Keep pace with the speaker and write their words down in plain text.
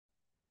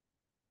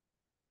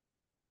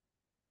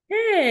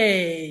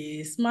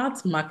Hey,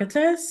 smart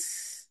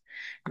marketers.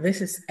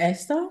 This is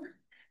Esther.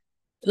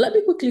 Let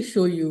me quickly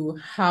show you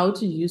how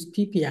to use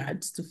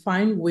PiPiAds to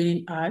find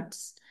winning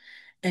ads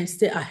and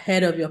stay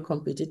ahead of your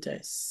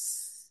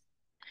competitors.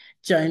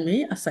 Join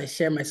me as I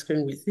share my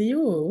screen with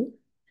you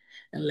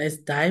and let's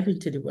dive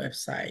into the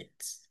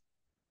website.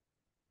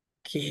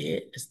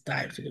 Okay, let's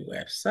dive to the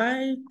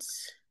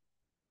website.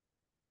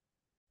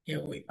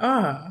 Here we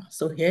are.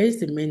 So here is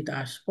the main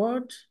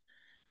dashboard.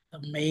 The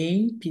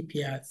main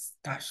PiPiAds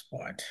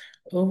dashboard.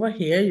 Over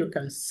here, you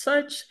can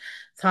search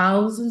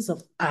thousands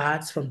of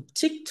ads from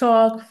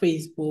TikTok,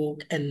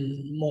 Facebook,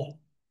 and more.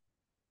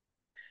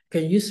 You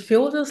can use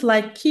filters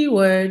like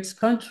keywords,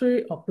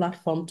 country, or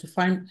platform to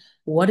find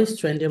what is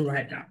trending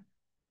right now.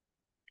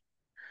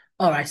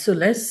 All right, so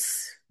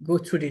let's go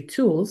through the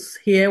tools.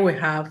 Here we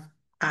have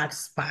Ad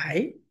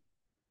Spy,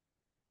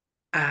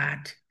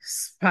 Ad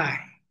Spy.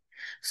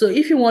 So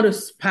if you want to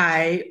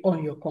spy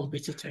on your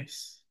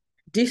competitors,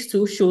 this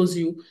tool shows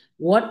you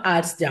what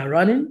ads they are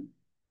running,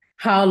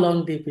 how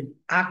long they've been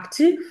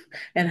active,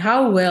 and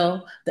how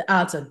well the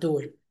ads are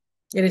doing.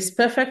 It is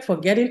perfect for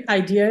getting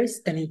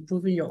ideas and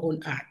improving your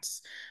own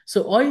ads.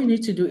 So all you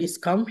need to do is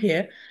come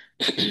here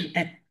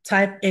and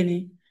type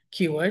any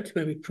keyword,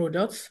 maybe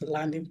products,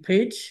 landing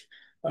page,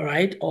 all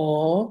right,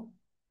 or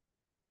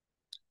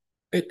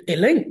a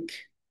link.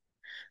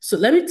 So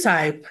let me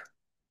type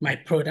my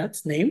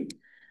product name,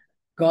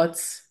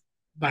 God's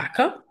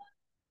Backup,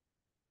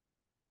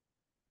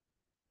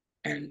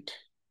 and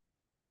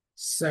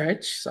sorry,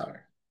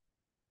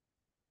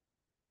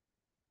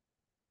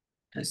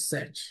 and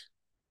search.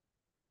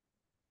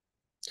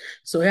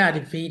 So here are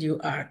the video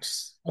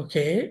ads.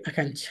 Okay, I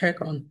can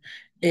check on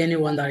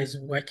anyone that is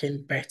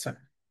working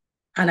better.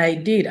 And I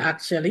did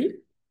actually.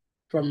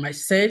 From my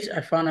search,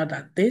 I found out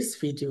that this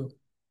video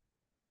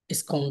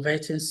is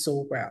converting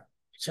so well.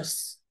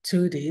 Just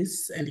 2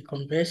 days and the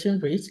conversion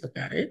rate, look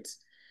at it,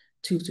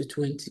 2 to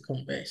 20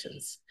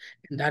 conversions.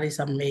 And that is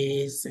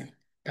amazing.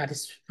 That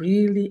is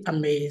really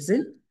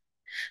amazing.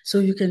 So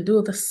you can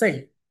do the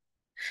same.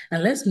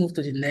 And let's move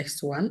to the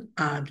next one,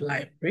 ad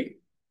library.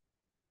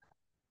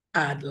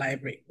 Ad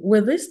library.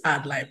 With this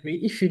ad library,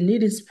 if you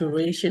need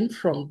inspiration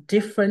from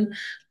different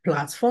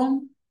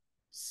platforms,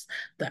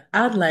 the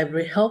ad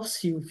library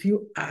helps you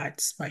view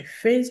ads by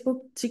Facebook,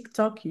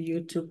 TikTok,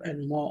 YouTube,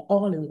 and more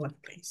all in one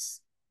place.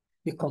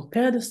 You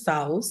compare the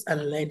styles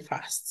and learn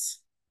fast.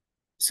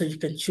 So you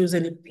can choose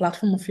any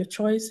platform of your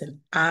choice and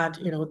add,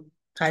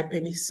 type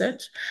any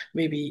search,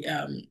 maybe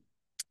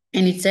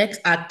any text,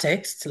 add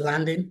text,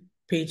 landing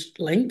page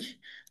link,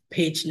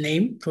 page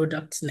name,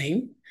 product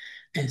name,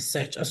 and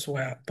search as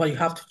well. But you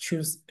have to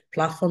choose the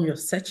platform you're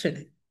searching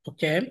in,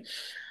 okay?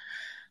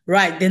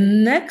 Right, the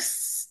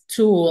next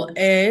tool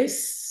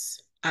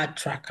is ad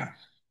tracker.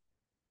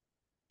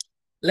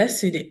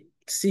 Let's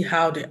see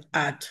how the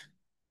ad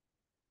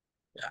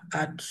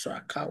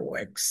tracker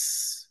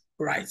works.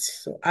 Right,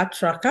 so ad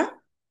tracker.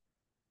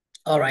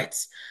 All right.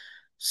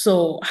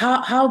 So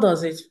how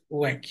does it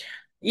work?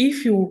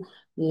 If you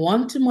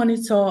want to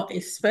monitor a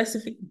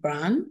specific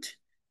brand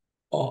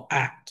or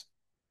ad,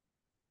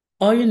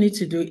 all you need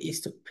to do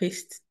is to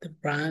paste the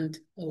brand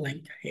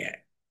link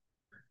here,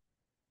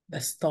 the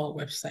store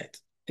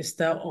website, the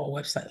store or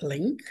website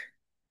link.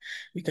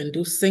 You can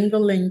do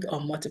single link or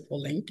multiple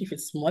link. If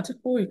it's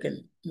multiple, you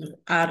can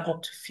add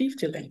up to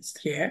 50 links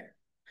here.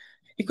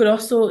 You could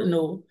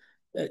also,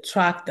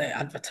 track the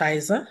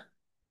advertiser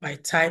by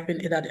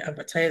typing either the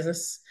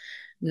advertiser's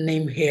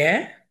name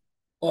here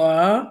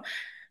or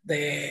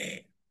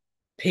the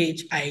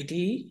page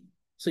ID.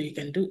 So you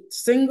can do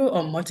single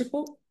or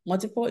multiple.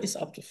 Multiple is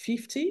up to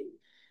 50.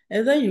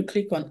 And then you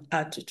click on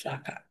add to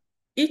tracker.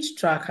 Each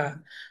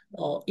tracker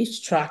or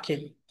each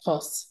tracking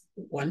costs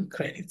 1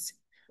 credit.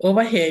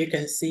 Over here, you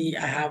can see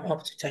I have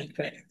up to 10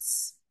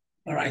 credits.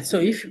 All right. So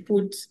if you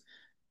put,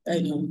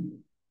 you know,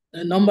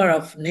 a number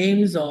of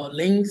names or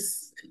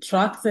links,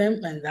 track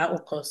them, and that will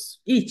cost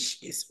each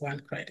is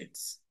 1 credit.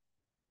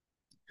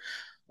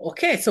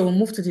 Okay, so we'll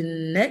move to the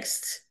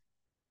next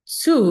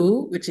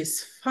tool, which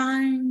is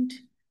find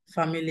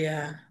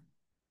familiar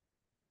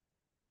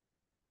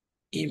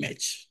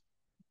image.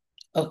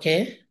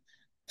 Okay,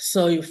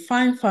 so you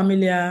find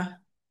familiar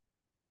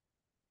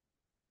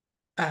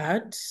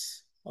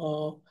ads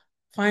or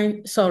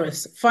find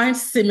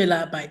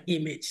similar by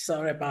image.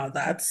 Sorry about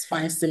that.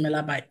 Find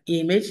similar by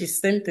image. It's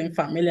same thing,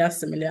 familiar,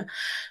 similar.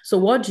 So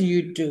what do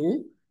you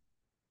do?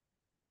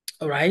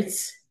 All right.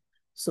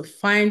 So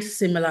find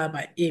similar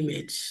by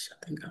image.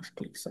 I think I've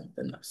clicked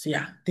something else.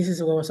 Yeah, this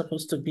is what we're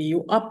supposed to be.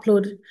 You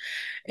upload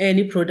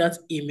any product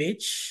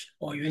image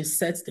or you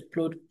insert the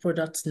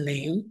product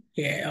name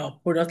here or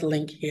product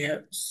link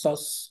here,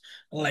 source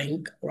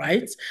link,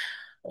 right?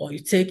 Or you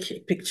take a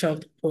picture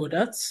of the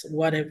product,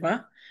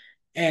 whatever.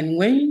 And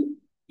when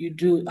you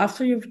do,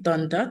 after you've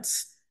done that,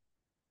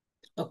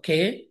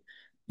 okay,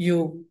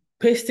 you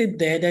paste it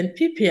there, then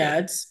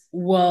PiPiAds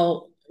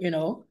will,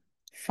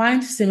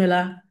 find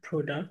similar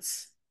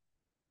products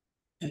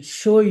and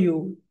show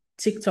you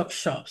TikTok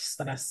shops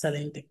that are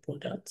selling the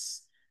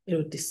products. It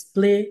will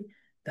display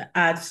the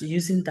ads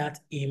using that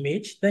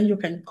image, then you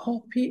can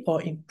copy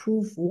or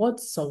improve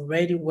what's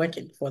already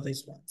working for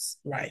these ones,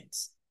 right?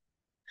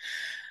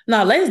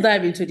 Now, let's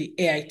dive into the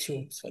AI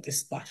tools for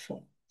this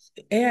platform.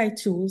 The AI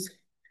tools,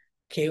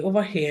 okay,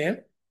 over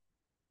here,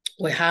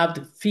 we have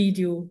the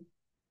video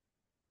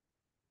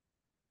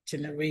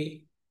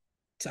generator,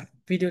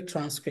 video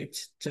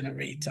transcript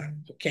generator,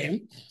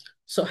 okay?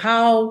 So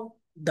how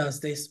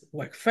does this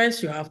work?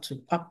 First, you have to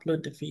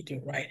upload the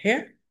video right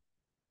here,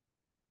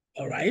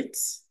 all right?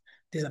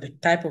 These are the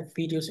type of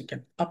videos you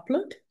can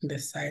upload, the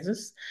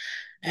sizes,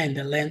 and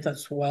the length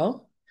as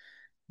well.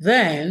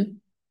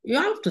 Then you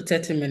have up to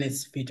 30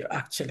 minutes video,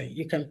 actually.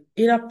 You can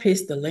either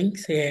paste the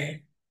links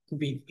here, could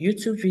be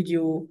YouTube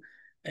video,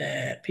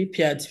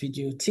 PiPiAds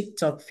video,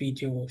 TikTok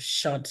video,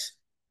 short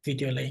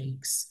video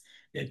links.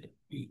 Then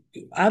you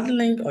add the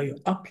link or you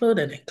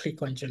upload and then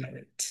click on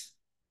generate.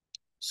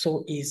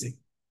 So easy.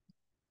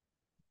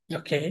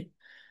 Okay.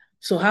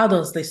 So how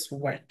does this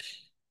work?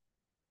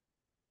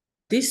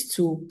 This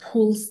tool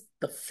pulls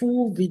the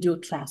full video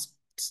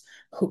transcript,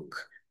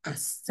 hook, and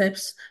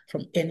steps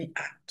from any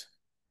ad.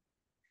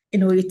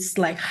 It's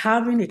like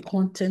having a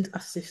content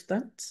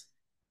assistant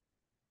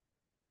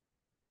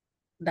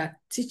that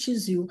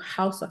teaches you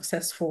how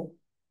successful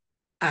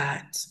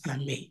ads are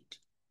made.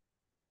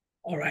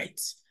 All right.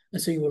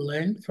 And so you will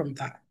learn from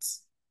that.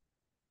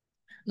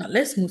 Now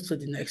let's move to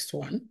the next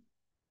one.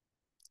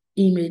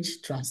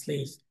 Image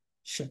translation.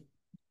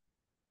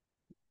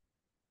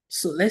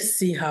 So let's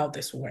see how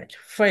this works.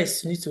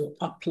 First, you need to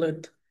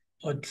upload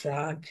or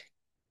drag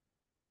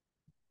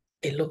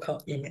a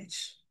local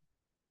image,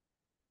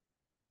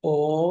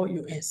 or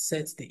you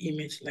insert the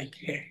image link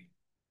here,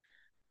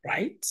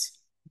 right?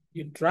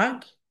 You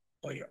drag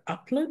or you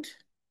upload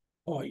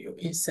or you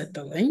insert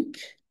the link.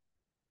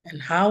 And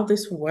how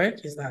this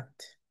works is that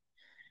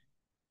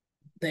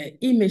the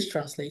image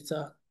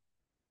translator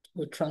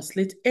will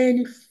translate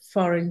any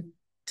foreign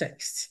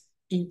text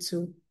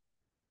into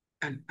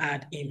an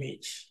ad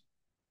image.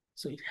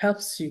 So it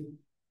helps you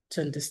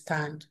to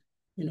understand,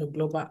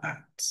 global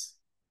ads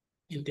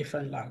in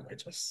different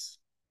languages.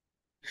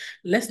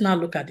 Let's now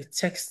look at the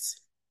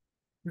text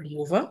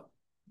remover.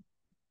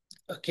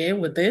 Okay,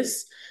 with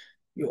this,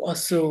 you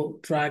also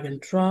drag and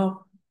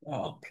drop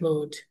or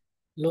upload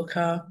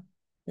local,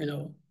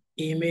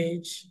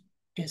 image,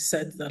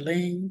 insert the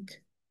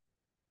link,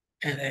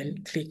 and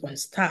then click on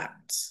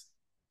start.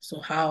 So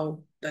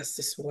how does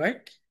this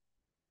work?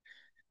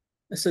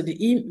 So the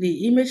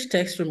image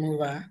text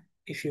remover,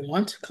 if you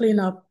want to clean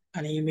up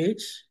an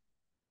image,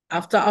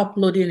 after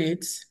uploading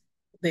it,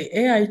 the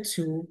AI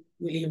tool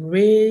will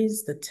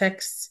erase the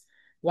text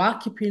while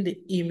keeping the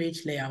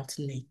image layout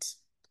neat.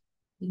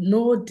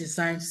 No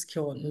design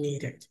skill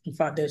needed. In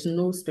fact, there's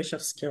no special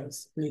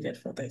skills needed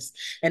for this.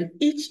 And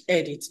each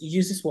edit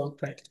uses 1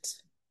 credit.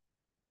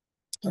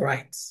 All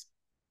right.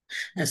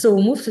 And so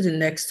we'll move to the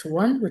next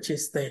one, which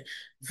is the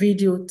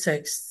video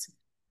text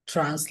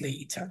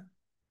translator.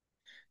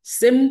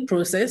 Same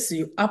process,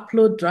 you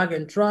upload, drag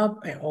and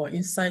drop, or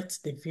insert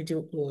the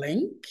video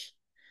link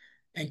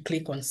and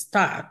click on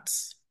start.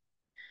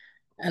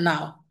 And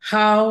now,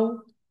 how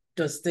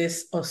does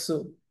this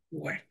also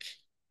work?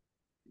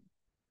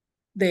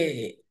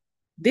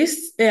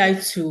 This AI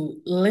tool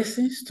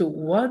listens to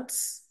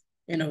what's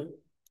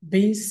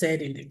being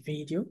said in the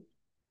video,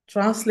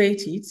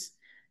 translate it,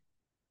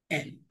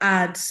 and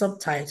add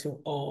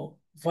subtitle or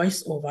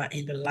voiceover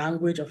in the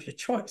language of your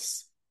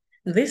choice.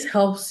 This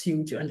helps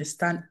you to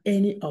understand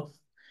any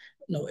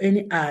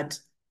ad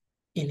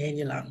in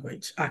any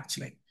language,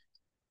 actually.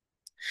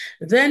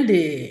 Then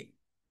the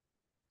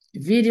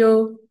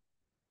video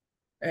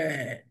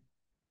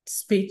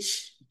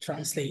speech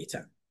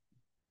translator.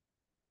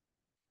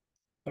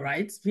 All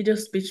right, video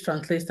speech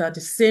translator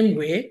the same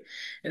way.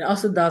 It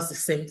also does the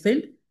same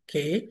thing.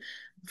 Okay,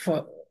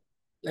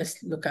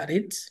 let's look at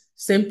it.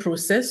 Same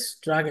process,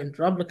 drag and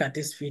drop. Look at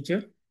this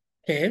video.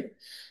 Okay,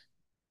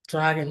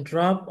 drag and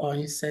drop or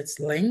insert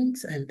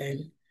links and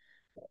then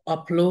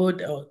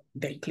upload or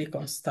then click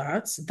on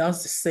start. It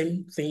does the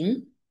same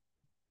thing.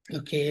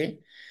 Okay,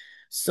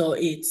 so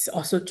it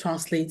also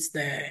translates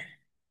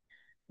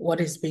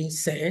what is being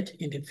said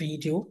in the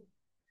video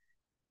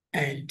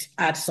and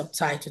add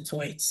subtitle to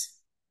it,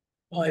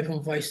 or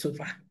even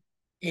voiceover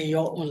in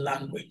your own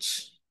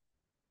language.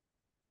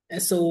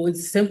 And so it's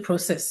the same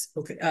process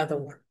with the other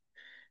one.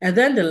 And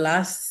then the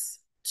last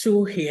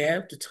tool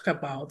here to talk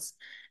about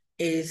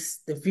is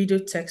the video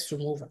text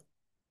remover.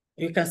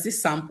 You can see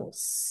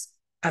samples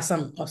as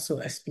I'm also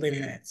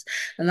explaining it.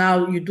 And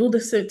now you do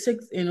the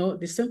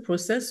same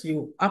process.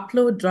 You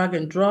upload, drag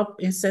and drop,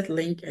 insert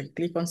link, and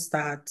click on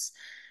start.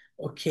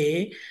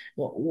 Okay.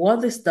 Well,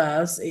 what this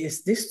does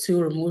is this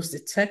tool removes the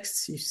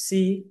text you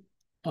see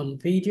on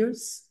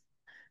videos,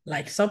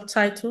 like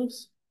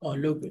subtitles or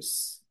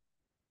logos,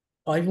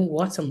 or even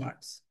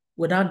watermarks,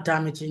 without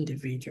damaging the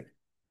video.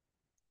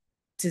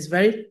 It is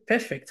very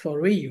perfect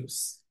for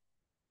reuse.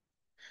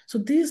 So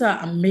these are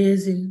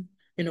amazing,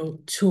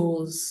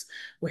 tools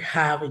we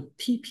have in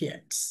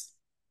PiPiAds.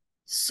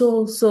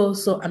 So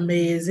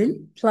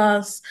amazing.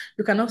 Plus,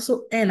 you can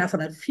also earn as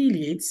an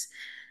affiliate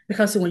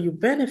because when you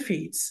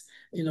benefit,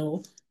 you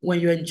know,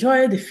 when you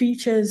enjoy the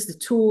features, the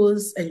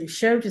tools, and you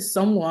share it with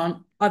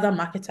someone, other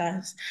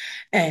marketers,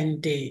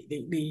 and they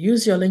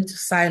use your link to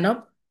sign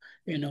up,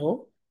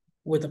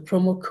 with a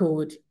promo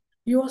code,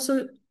 you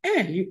also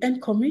you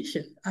earn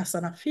commission as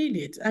an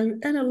affiliate, and you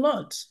earn a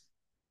lot.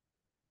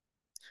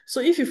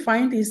 So if you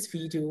find this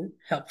video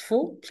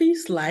helpful,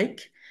 please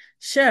like,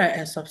 share,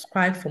 and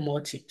subscribe for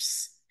more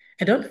tips.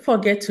 And don't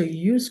forget to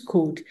use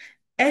code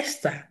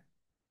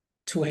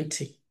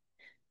ESTHER20,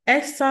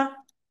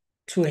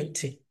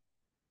 ESTHER20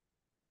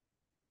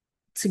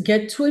 to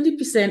get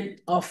 20%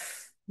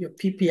 off your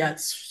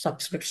PiPiAds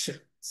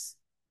subscriptions.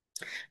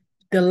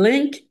 The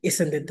link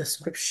is in the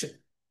description.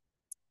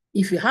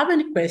 If you have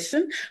any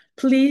question,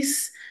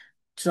 please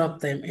drop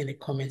them in the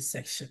comment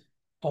section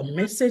or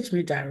message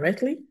me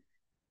directly.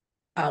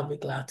 I'll be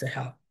glad to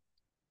help.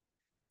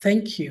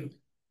 Thank you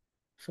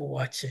for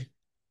watching,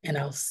 and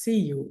I'll see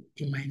you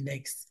in my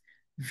next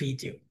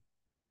video.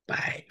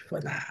 Bye for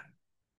now.